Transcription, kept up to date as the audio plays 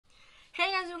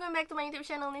guys, welcome back to my YouTube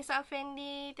channel, Nisa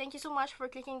Affendi. Thank you so much for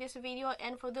clicking this video,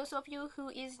 and for those of you who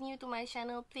is new to my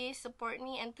channel, please support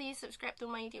me and please subscribe to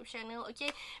my YouTube channel, okay?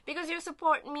 Because your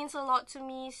support means a lot to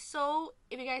me. So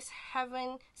if you guys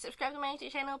haven't subscribed to my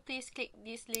YouTube channel, please click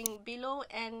this link below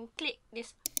and click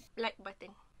this like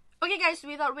button. Okay guys,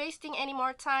 without wasting any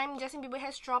more time, Justin Bieber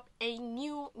has dropped a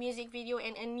new music video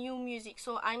and a new music.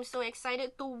 So I'm so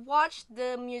excited to watch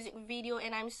the music video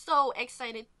and I'm so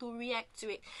excited to react to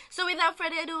it. So without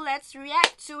further ado, let's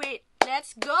react to it.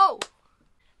 Let's go!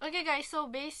 Okay guys, so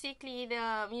basically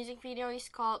the music video is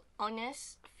called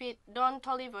Honest feat.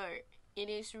 Toliver. It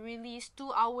is released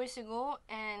 2 hours ago,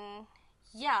 and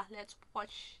yeah, let's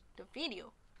watch the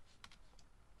video.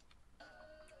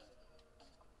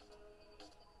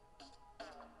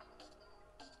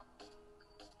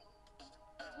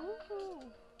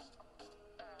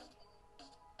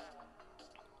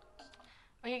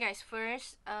 Okay guys,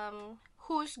 first,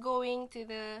 who's going to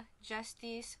the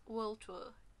Justice World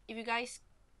Tour? If you guys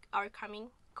are coming,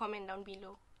 comment down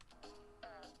below.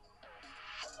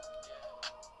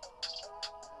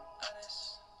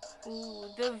 Ooh,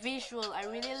 the visual, I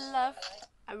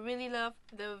really love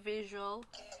the visual.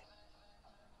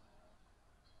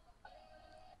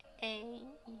 Hey.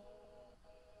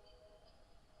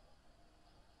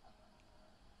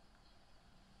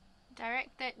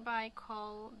 Directed by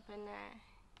Barang.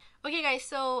 Okay guys,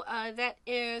 so that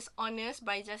is Honest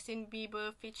by Justin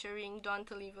Bieber featuring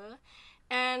Toliver.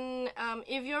 And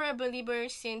if you're a believer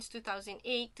since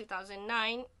 2008,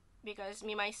 2009, because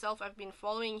me myself, I've been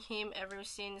following him ever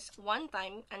since one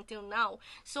time until now.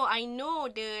 So I know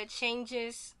the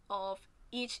changes of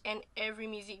each and every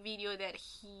music video that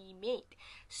he made.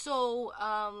 So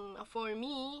for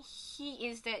me, he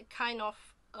is that kind of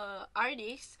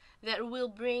artist that will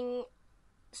bring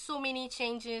so many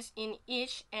changes in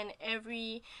each and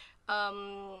every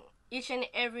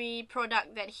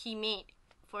product that he made.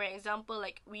 For example,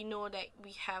 like we know that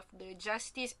we have the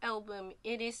Justice album.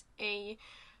 It is a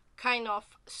kind of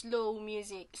slow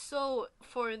music. So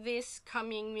for this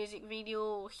coming music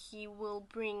video, he will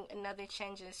bring another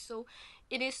changes. So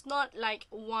it is not like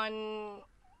one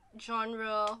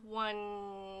genre,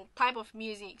 one type of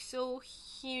music. So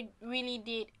he really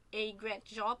did a great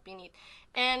job in it,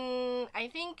 and I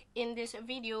think in this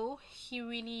video he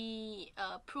really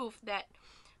proved that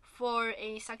for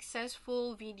a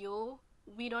successful video,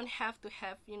 we don't have to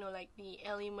have, you know, like the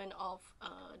element of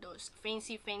those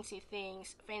fancy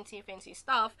things, fancy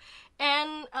stuff.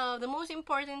 And the most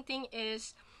important thing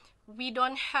is we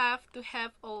don't have to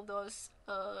have all those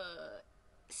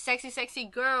sexy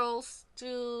girls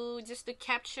to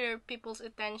capture people's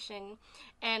attention.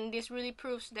 And this really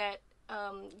proves that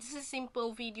this is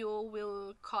simple video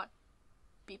will caught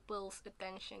people's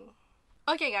attention.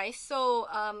 Okay guys, so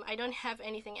I don't have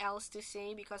anything else to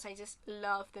say because I just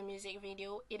love the music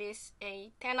video. It is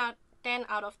a 10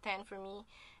 out of 10 for me.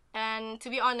 And to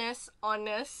be honest,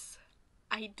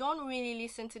 I don't really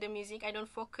listen to the music. I don't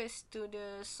focus to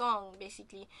the song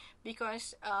basically,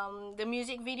 because the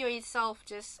music video itself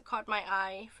just caught my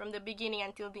eye from the beginning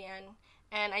until the end,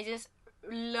 and I just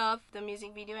love the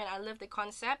music video and I love the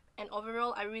concept. And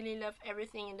overall, I really love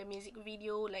everything in the music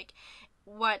video, like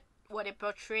what it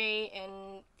portray,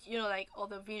 and you know, like all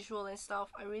the visual and stuff.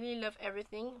 I really love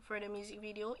everything for the music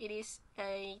video. It is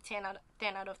a 10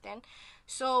 out of 10.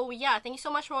 So yeah, thank you so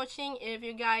much for watching. If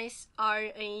you guys are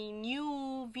a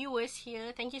new viewers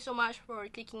here, thank you so much for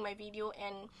clicking my video,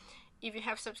 and if you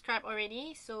have subscribed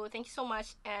already, so thank you so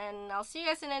much, and I'll see you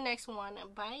guys in the next one.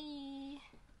 Bye.